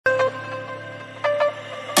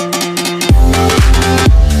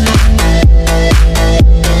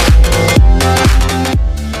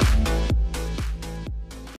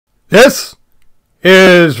This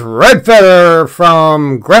is Redfeather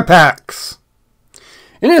from Grepacks.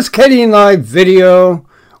 In this Kdenlive video,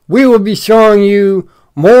 we will be showing you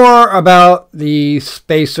more about the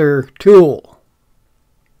spacer tool.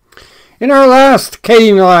 In our last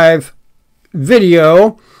Kdenlive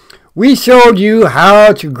video, we showed you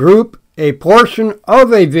how to group a portion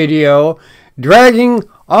of a video, dragging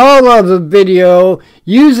all of the video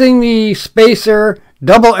using the spacer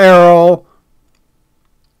double arrow.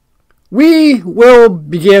 We will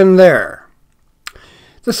begin there.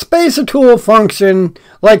 The spacer tool function,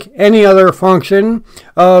 like any other function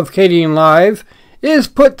of Kdenlive, is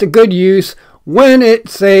put to good use when it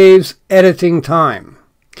saves editing time.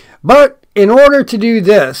 But in order to do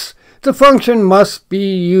this, the function must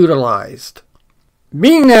be utilized.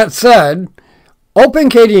 Being that said, open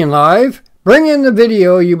Kdenlive, bring in the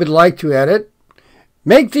video you would like to edit,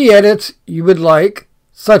 make the edits you would like,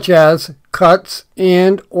 such as cuts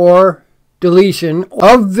and or deletion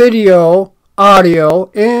of video, audio,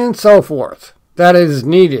 and so forth that is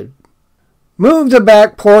needed. Move the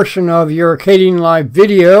back portion of your Kdenlive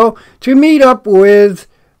video to meet up with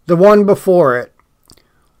the one before it.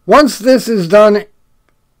 Once this is done,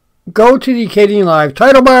 go to the Kdenlive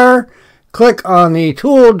title bar, click on the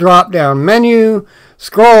tool drop-down menu,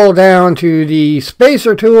 scroll down to the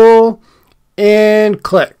spacer tool, and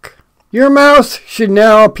click. Your mouse should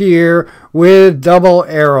now appear with double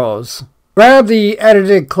arrows. Grab the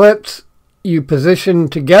edited clips you position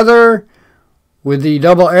together with the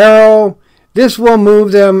double arrow. This will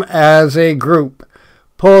move them as a group.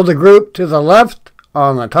 Pull the group to the left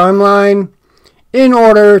on the timeline in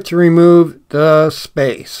order to remove the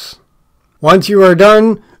space. Once you are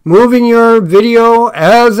done moving your video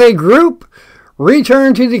as a group,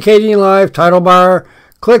 return to the Kdenlive title bar,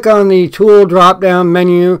 click on the tool drop-down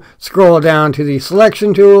menu, scroll down to the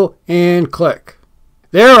selection tool, and click.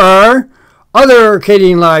 There are other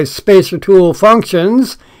Kdenlive spacer tool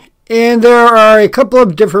functions, and there are a couple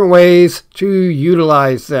of different ways to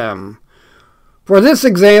utilize them. For this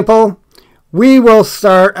example, we will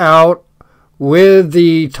start out with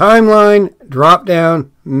the timeline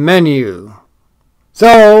drop-down menu.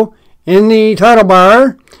 So, in the title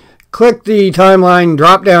bar, click the timeline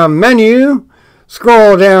drop-down menu,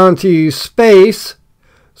 scroll down to space,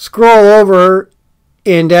 scroll over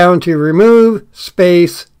and down to remove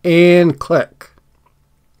space, and click.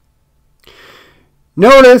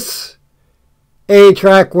 Notice a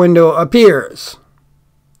track window appears.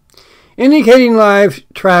 In the Kdenlive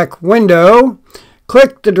track window,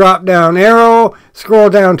 click the drop-down arrow, scroll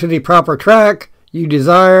down to the proper track you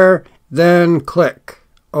desire, then click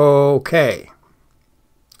OK.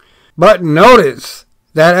 But notice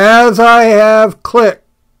that as I have clicked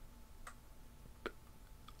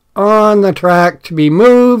on the track to be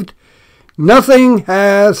moved, nothing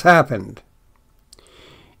has happened.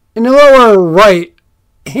 In the lower right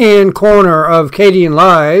hand corner of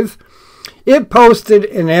Kdenlive, it posted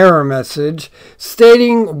an error message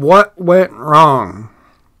stating what went wrong.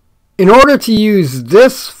 In order to use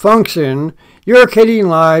this function, your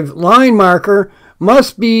Kdenlive line marker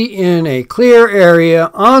must be in a clear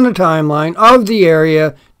area on the timeline of the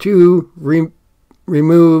area to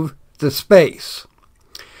remove the space.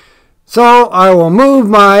 So I will move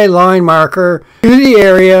my line marker to the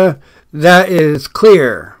area that is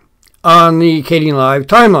clear on the Kdenlive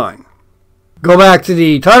timeline. Go back to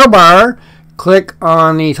the title bar, click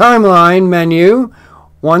on the timeline menu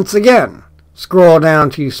once again. Scroll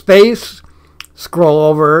down to space, scroll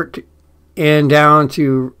over and down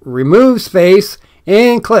to remove space,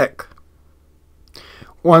 and click.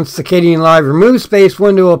 Once the Kdenlive remove space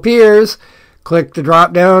window appears, click the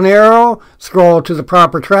drop down arrow, scroll to the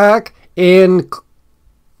proper track, and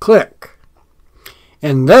click.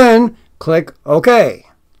 And then click OK.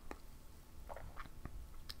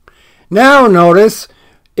 Now notice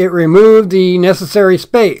it removed the necessary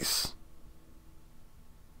space.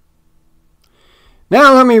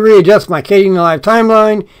 Now let me readjust my Kdenlive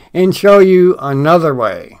timeline and show you another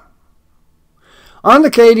way. On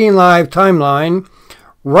the Kdenlive timeline,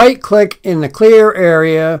 right-click in the clear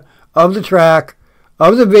area of the track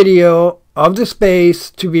of the video of the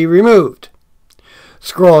space to be removed.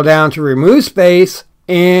 Scroll down to remove space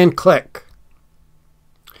and click.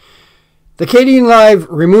 The Kdenlive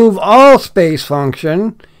remove all space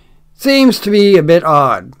function seems to be a bit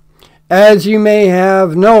odd. As you may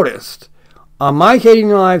have noticed, on my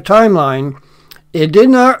Kdenlive timeline, it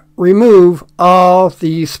did not remove all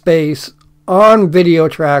the space on video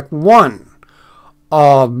track 1,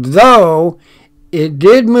 although it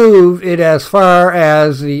did move it as far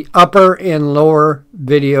as the upper and lower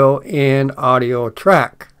video and audio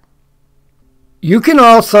track. You can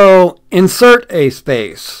also insert a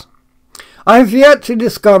space. I've yet to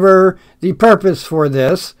discover the purpose for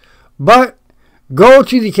this, but go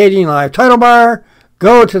to the Kdenlive title bar,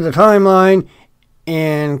 go to the timeline,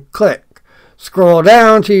 and click. Scroll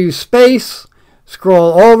down to space,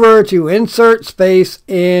 scroll over to insert space,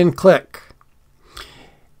 and click.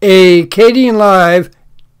 A Kdenlive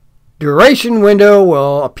duration window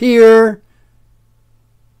will appear.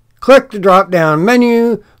 Click the drop-down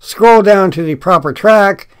menu, scroll down to the proper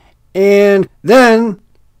track, and then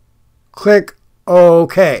click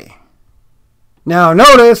OK. Now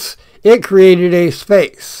notice it created a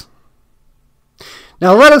space.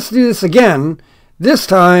 Now let us do this again, this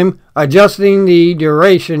time adjusting the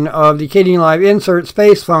duration of the Kdenlive insert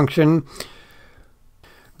space function.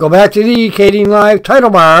 Go back to the Kdenlive title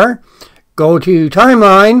bar, go to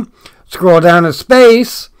timeline, scroll down to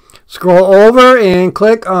space, scroll over and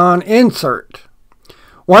click on insert.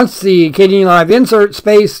 Once the Kdenlive insert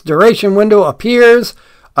space duration window appears,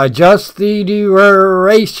 adjust the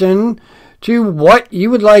duration to what you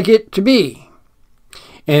would like it to be.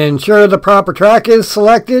 Ensure the proper track is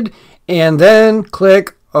selected and then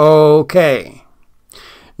click OK.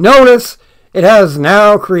 Notice it has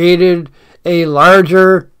now created a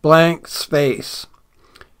larger blank space.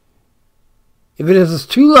 If it is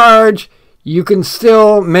too large, you can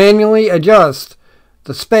still manually adjust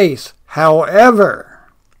the space. However,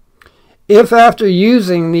 if after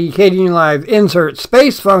using the Kdenlive insert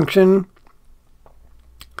space function,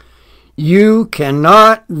 you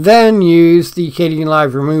cannot then use the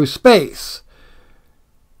Kdenlive remove space.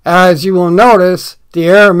 As you will notice, the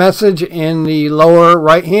error message in the lower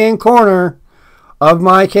right hand corner of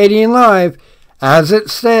my Kdenlive, as it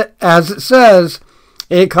says,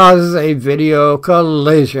 it causes a video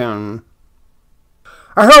collision.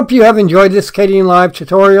 I hope you have enjoyed this Kdenlive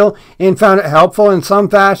tutorial and found it helpful in some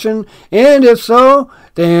fashion, and if so,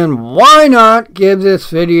 then why not give this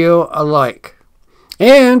video a like?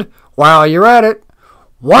 And while you're at it,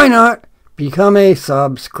 why not become a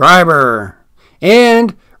subscriber?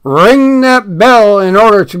 And ring that bell in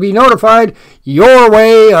order to be notified your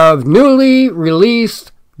way of newly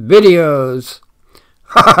released videos.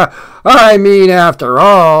 I mean, after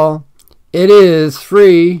all, it is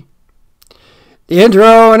free. The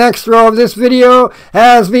intro and extra of this video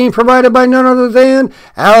has been provided by none other than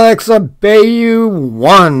Alex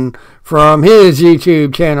Abayu1 from his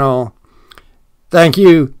YouTube channel. Thank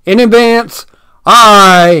you in advance.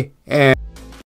 I am